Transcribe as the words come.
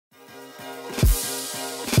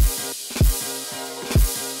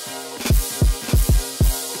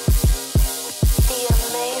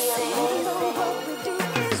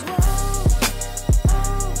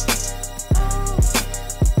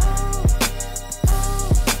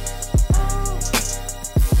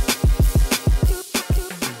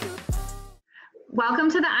Welcome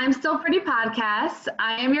to the I'm Still Pretty podcast.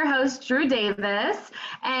 I am your host, Drew Davis,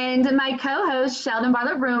 and my co-host, Sheldon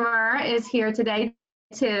Bartlett-Broomer, is here today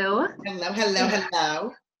too.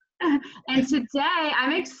 Hello. And today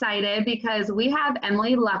I'm excited because we have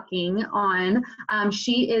Emily Lucking on.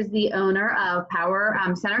 She is the owner of Power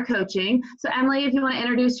Center Coaching. So Emily, if you want to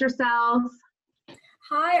introduce yourself.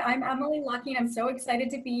 Hi, I'm Emily Lucking. I'm so excited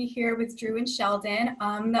to be here with Drew and Sheldon.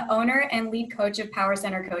 I'm the owner and lead coach of Power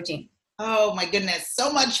Center Coaching. Oh my goodness,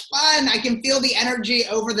 so much fun. I can feel the energy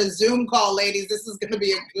over the Zoom call, ladies. This is going to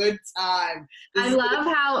be a good time. I love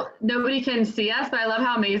how nobody can see us, but I love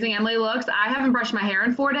how amazing Emily looks. I haven't brushed my hair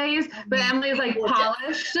in 4 days, but Emily is like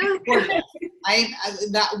polished.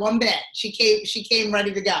 Not one bit. She came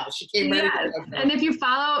ready to go. She came ready to go. And if you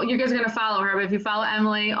follow, you guys are going to follow her, but if you follow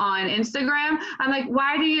Emily on Instagram, I'm like,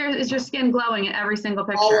 why is your skin glowing in every single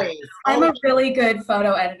picture? Always. I'm a really good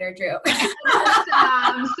photo editor, Drew.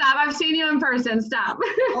 Stop. I've seen you in person. Stop.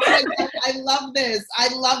 Oh my God, I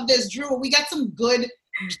love this. Drew, we got some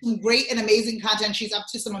great and amazing content. She's up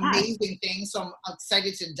to some amazing things, so I'm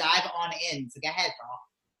excited to dive on in. So go ahead, girl.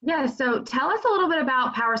 Yeah, so tell us a little bit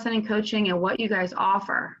about Power Center Coaching and what you guys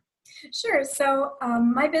offer. Sure. So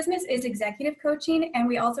my business is executive coaching, and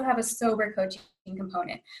we also have a sober coaching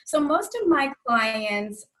component. So most of my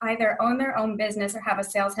clients either own their own business or have a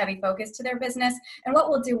sales-heavy focus to their business. And what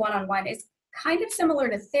we'll do one-on-one is kind of similar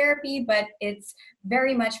to therapy, but it's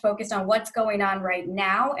very much focused on what's going on right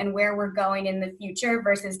now and where we're going in the future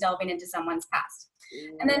versus delving into someone's past.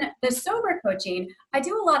 And then the sober coaching, I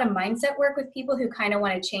do a lot of mindset work with people who kind of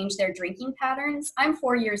want to change their drinking patterns. I'm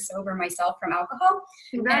 4 years sober myself from alcohol.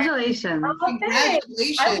 Congratulations.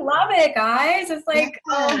 Congratulations. I love it, guys. It's like,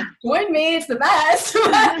 join me. It's the best.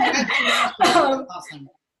 Awesome.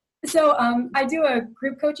 So I do a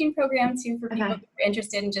group coaching program too for people who are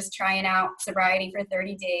interested in just trying out sobriety for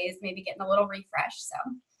 30 days, maybe getting a little refresh. So,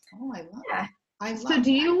 I love it. So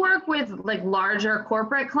do you work with like larger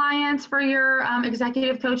corporate clients for your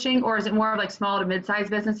executive coaching, or is it more of like small to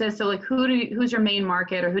mid-sized businesses? So like who's your main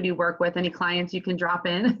market, or who do you work with? Any clients you can drop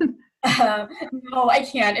in? No, I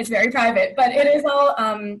can't. It's very private, but it is all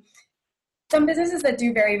some businesses that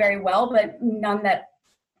do very, very well, but none that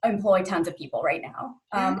employ tons of people right now.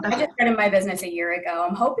 I just started my business a year ago.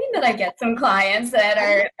 I'm hoping that I get some clients that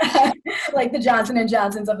are like the Johnson &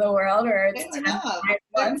 Johnsons of the world, or it's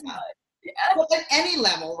Well, at any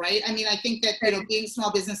level, right? I mean, I think that, being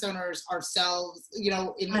small business owners ourselves, in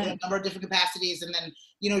a number of different capacities, and then,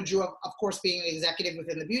 Drew, of course, being an executive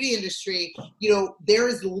within the beauty industry, there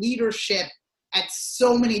is leadership at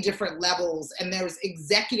so many different levels, and there's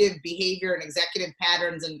executive behavior and executive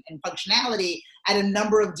patterns and functionality at a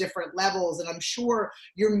number of different levels. And I'm sure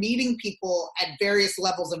you're meeting people at various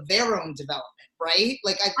levels of their own development, right?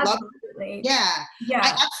 Like I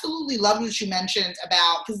absolutely love what you mentioned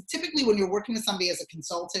about, because typically when you're working with somebody as a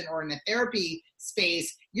consultant or in a therapy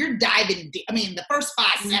space, you're diving deep. I mean, the first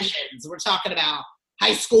 5 sessions, we're talking about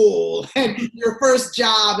high school and your first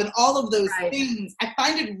job and all of those things. I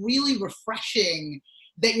find it really refreshing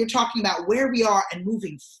that you're talking about where we are and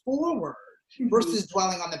moving forward versus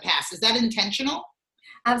dwelling on the past. Is that intentional?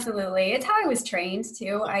 Absolutely. It's how I was trained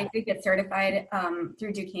too. I did get certified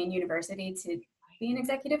through Duquesne University to be an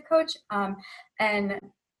executive coach. And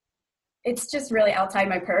it's just really outside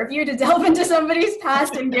my purview to delve into somebody's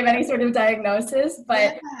past and give any sort of diagnosis.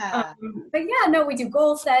 But we do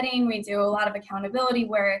goal setting. We do a lot of accountability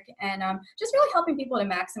work, and just really helping people to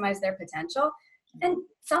maximize their potential. And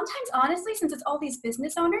sometimes, honestly, since it's all these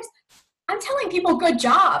business owners, I'm telling people good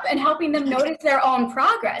job and helping them notice their own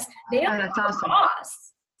progress. They don't have a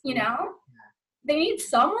boss, They need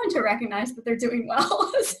someone to recognize that they're doing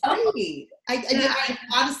well. Right. I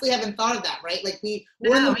honestly haven't thought of that, right? Like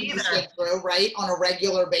we're in the minutia, right, on a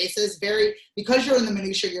regular basis. Because you're in the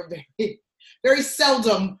minutia, you're very, very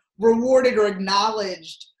seldom rewarded or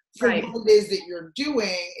acknowledged for what it is that you're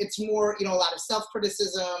doing. It's more, a lot of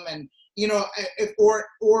self-criticism and,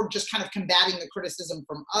 or just kind of combating the criticism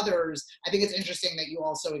from others. I think it's interesting that you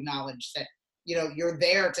also acknowledge that, you're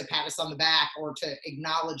there to pat us on the back or to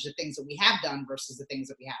acknowledge the things that we have done versus the things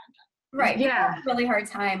that we haven't done. Right. People have a really hard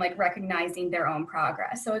time like recognizing their own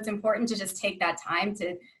progress. So it's important to just take that time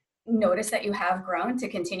to notice that you have grown to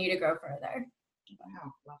continue to grow further.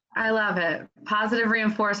 Wow. I love it. Positive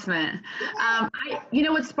reinforcement.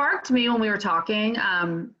 What sparked me when we were talking,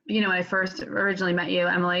 when I first originally met you,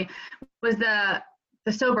 Emily, was the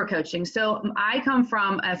sober coaching. So I come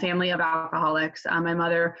from a family of alcoholics. My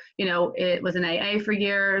mother, it was an AA for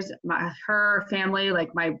years. Her family,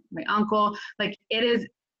 like my uncle, like it's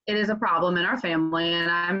it is a problem in our family,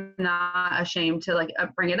 and I'm not ashamed to like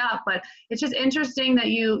bring it up, but it's just interesting that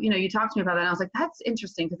you talked to me about that, and I was like, that's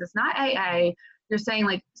interesting, because it's not AA. You're saying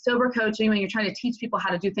like sober coaching when you're trying to teach people how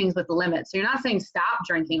to do things with limits. So you're not saying stop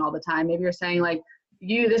drinking all the time. Maybe you're saying like,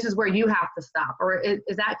 this is where you have to stop, or is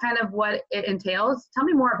that kind of what it entails? Tell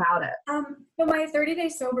me more about it. So my 30-day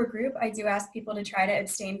sober group, I do ask people to try to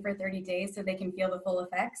abstain for 30 days so they can feel the full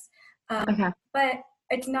effects. Okay. But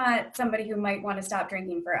it's not somebody who might want to stop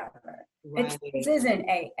drinking forever. Right. This isn't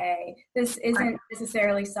AA. This isn't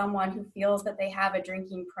necessarily someone who feels that they have a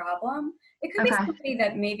drinking problem. It could be somebody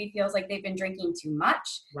that maybe feels like they've been drinking too much,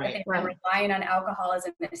 that they've been relying on alcohol as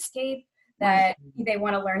an escape, that they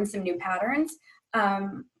want to learn some new patterns.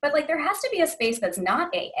 But like there has to be a space that's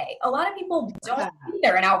not AA. A lot of people don't think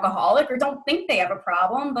they're an alcoholic or don't think they have a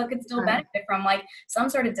problem, but could still benefit from like some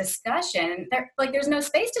sort of discussion. There's no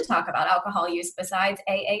space to talk about alcohol use besides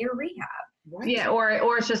AA or rehab. Right. Yeah,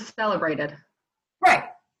 or it's just celebrated. Right.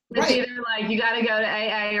 It's either like you got to go to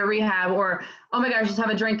AA or rehab, or oh my gosh, let's have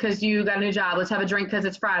a drink because you got a new job. Let's have a drink because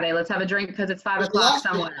it's Friday. Let's have a drink because it's 5 o'clock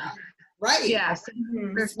somewhere. Right. Yes.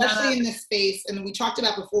 Especially in this space, and we talked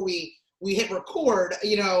about before we hit record.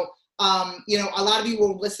 A lot of you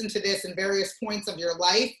will listen to this in various points of your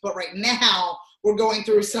life, but right now we're going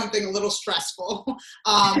through something a little stressful.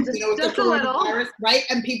 With the coronavirus, right?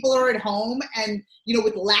 And people are at home, and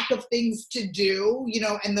with lack of things to do,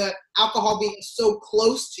 and the alcohol being so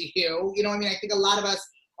close to you, I think a lot of us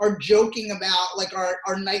are joking about like our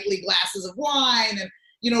nightly glasses of wine and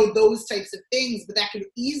those types of things, but that could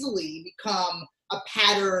easily become a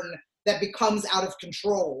pattern that becomes out of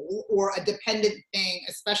control or a dependent thing,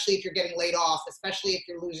 especially if you're getting laid off, especially if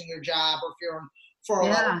you're losing your job, or if you're on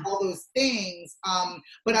furlough, all those things.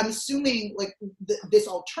 But I'm assuming like this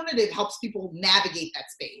alternative helps people navigate that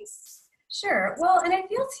space. Sure. Well, and I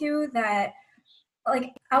feel too that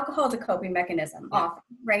like alcohol is a coping mechanism often,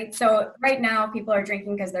 right? So right now people are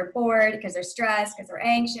drinking because they're bored, because they're stressed, because they're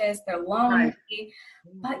anxious, they're lonely. Right.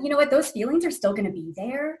 But you know what? Those feelings are still going to be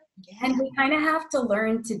there. Yeah. And we kind of have to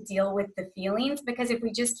learn to deal with the feelings, because if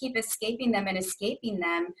we just keep escaping them,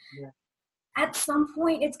 at some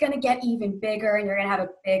point it's going to get even bigger and you're going to have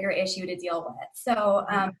a bigger issue to deal with. So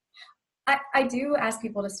I do ask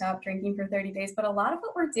people to stop drinking for 30 days, but a lot of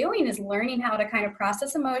what we're doing is learning how to kind of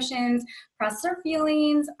process emotions, process our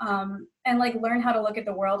feelings, and like learn how to look at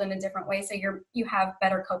the world in a different way so you have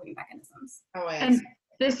better coping mechanisms. Oh, and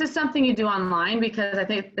this is something you do online, because I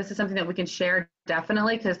think this is something that we can share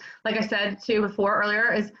definitely, because like I said to you before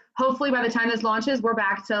earlier, is hopefully by the time this launches, we're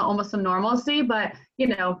back to almost some normalcy, but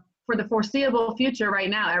for the foreseeable future right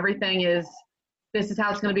now, this is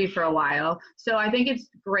how it's going to be for a while. So I think it's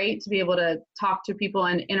great to be able to talk to people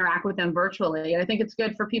and interact with them virtually. And I think it's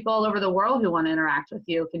good for people all over the world who want to interact with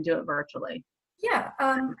you can do it virtually. Yeah,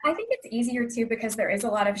 I think it's easier too, because there is a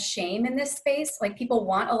lot of shame in this space. Like people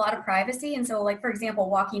want a lot of privacy. And so like, for example,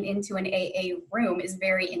 walking into an AA room is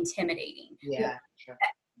very intimidating. Yeah, sure.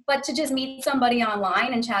 But to just meet somebody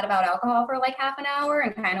online and chat about alcohol for like half an hour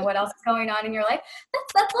and kind of what else is going on in your life,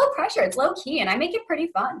 that's low pressure. It's low key, and I make it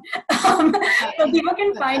pretty fun. So people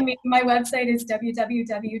can find me. My website is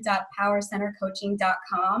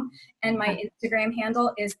www.powercentercoaching.com, and my Instagram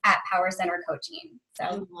handle is @powercentercoaching. So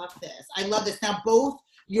I love this. Now, both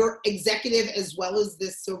your executive as well as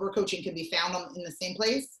this sober coaching can be found in the same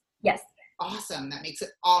place? Yes. Awesome. That makes it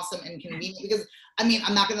awesome and convenient, because I'm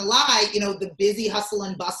not going to lie, the busy hustle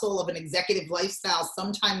and bustle of an executive lifestyle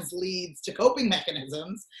sometimes leads to coping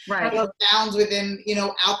mechanisms that are found within,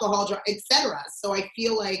 alcohol, drug, etc. So I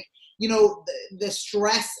feel like, the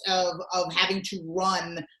stress of having to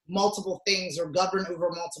run multiple things or govern over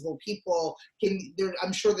multiple people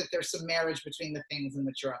I'm sure that there's some marriage between the things in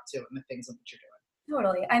which you're up to and the things in which you're doing.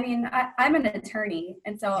 Totally. I mean, I'm an attorney,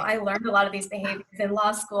 and so I learned a lot of these behaviors in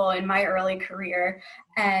law school in my early career.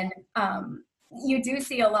 And you do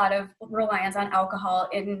see a lot of reliance on alcohol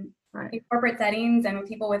in corporate settings and with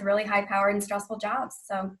people with really high power and stressful jobs.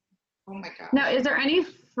 So, oh my God. Now, is there any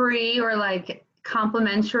free or like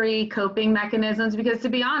complementary coping mechanisms? Because to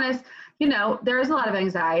be honest, there is a lot of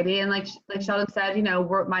anxiety, and like Sheldon said,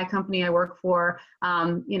 my company I work for,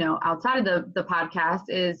 outside of the podcast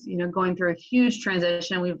is, going through a huge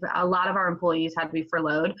transition. A lot of our employees had to be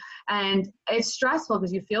furloughed, and it's stressful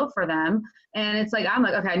because you feel for them. And it's like, I'm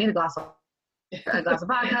like, okay, I need a glass of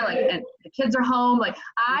vodka, and the kids are home. Like,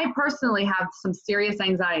 I personally have some serious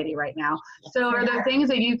anxiety right now. So are there things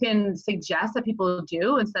that you can suggest that people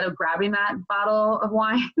do instead of grabbing that bottle of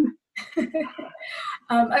wine?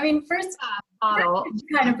 I mean, first,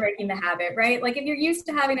 kind of breaking the habit, right? Like if you're used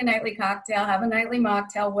to having a nightly cocktail, have a nightly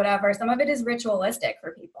mocktail, whatever. Some of it is ritualistic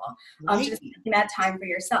for people. Right. Just taking that time for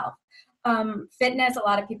yourself. Fitness, a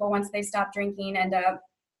lot of people, once they stop drinking, end up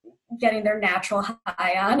getting their natural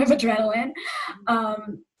high on of adrenaline.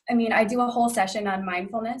 I mean, I do a whole session on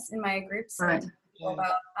mindfulness in my groups. Right.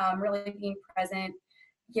 About really being present,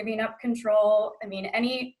 giving up control. I mean,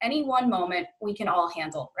 any one moment we can all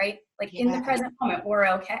handle, right? Like in the present moment, we're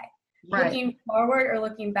okay. Right. Looking forward or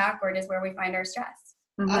looking backward is where we find our stress.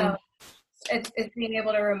 So it's being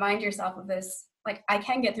able to remind yourself of this, like I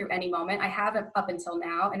can get through any moment. I have it up until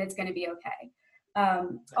now and it's going to be okay.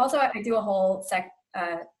 Also, I do a whole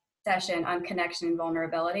session on connection and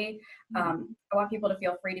vulnerability. I want people to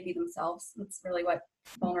feel free to be themselves. That's really what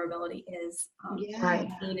vulnerability is,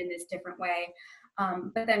 being in this different way.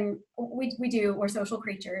 But then we're social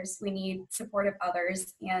creatures. We need supportive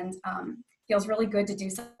others, and feels really good to do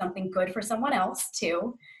something good for someone else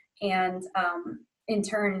too. And in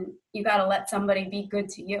turn, you got to let somebody be good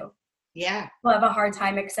to you. Yeah. We'll have a hard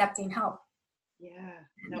time accepting help. Yeah,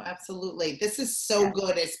 no, absolutely. This is so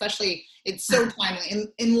good, especially it's so timely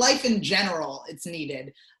in life in general. It's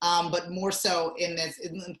needed, but more so in the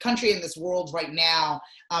country, in this world right now.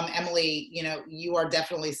 Emily, you know, you are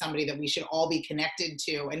definitely somebody that we should all be connected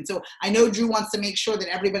to. And so I know Drew wants to make sure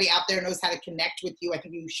that everybody out there knows how to connect with you. I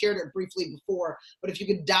think you shared it briefly before, but if you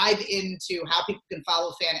could dive into how people can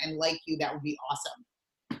follow, fan, and like you, that would be awesome.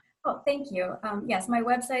 Oh, thank you. Yes, my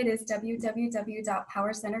website is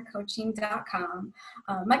www.powercentercoaching.com.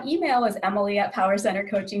 My email is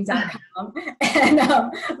emily@powercentercoaching.com. And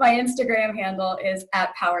my Instagram handle is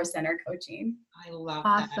 @powercentercoaching. I love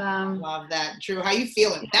that. I love that. Drew, how you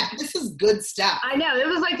feeling? This is good stuff. I know. It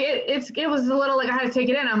was like, it was a little like I had to take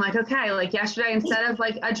it in. I'm like, okay, like yesterday, instead of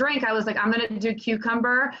like a drink, I was like, I'm going to do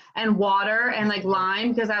cucumber and water and like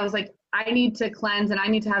lime, because I was like, I need to cleanse and I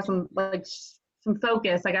need to have some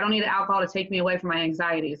focus. Like I don't need alcohol to take me away from my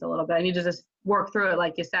anxieties a little bit. I need to just work through it,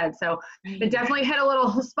 like you said. So it definitely hit a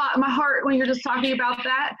little spot in my heart when you're just talking about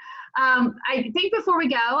that. I think before we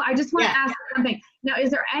go, I just want to ask something. Now, is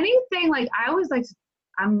there anything like, I always like,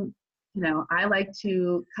 I like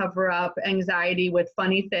to cover up anxiety with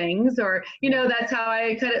funny things, or, that's how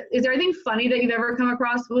I is there anything funny that you've ever come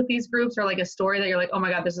across with these groups, or like a story that you're like, oh my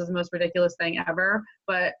God, this is the most ridiculous thing ever?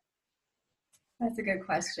 But that's a good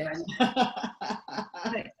question.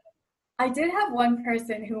 I did have one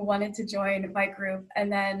person who wanted to join my group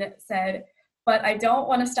and then said, but I don't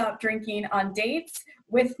want to stop drinking on dates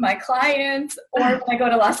with my clients or when I go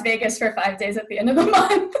to Las Vegas for 5 days at the end of the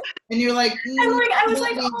month. And you're like, I was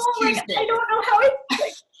like, oh, like, I don't know how it,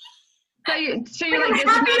 like, so you're like, I'm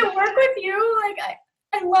happy to work with you. Like,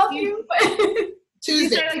 I love you. But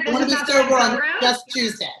Tuesday. I want to be sober on just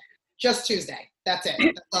Tuesday. Just Tuesday. That's it.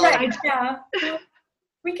 That's all right. Yeah.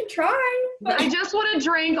 We can try. But I just want to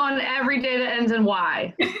drink on every day that ends in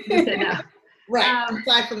Y. No. Right.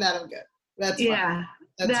 Aside from that, I'm good. That's fine.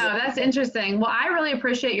 That's interesting. Well, I really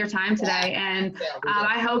appreciate your time today, and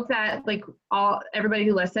I hope that everybody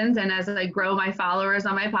who listens, and as I grow my followers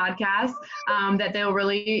on my podcast, that they'll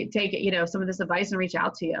really take some of this advice and reach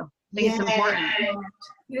out to you. I think it's important.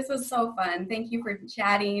 This was so fun. Thank you for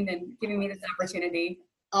chatting and giving me this opportunity.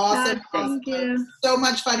 Awesome. Thank you. So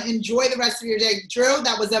much fun. Enjoy the rest of your day. Drew,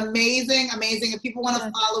 that was amazing. If people want to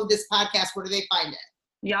follow this podcast, where do they find it?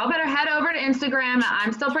 Y'all better head over to Instagram at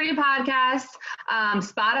I'm Still Pretty Podcast,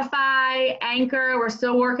 Spotify, Anchor. We're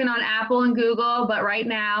still working on Apple and Google, but right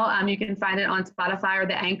now you can find it on Spotify or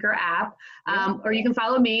the Anchor app. Or you can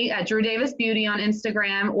follow me at Drew Davis Beauty on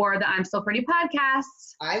Instagram or the I'm Still Pretty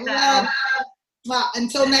Podcast. I love it. Well,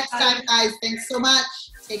 until next time, guys, thanks so much.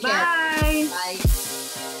 Take care. Bye. Bye.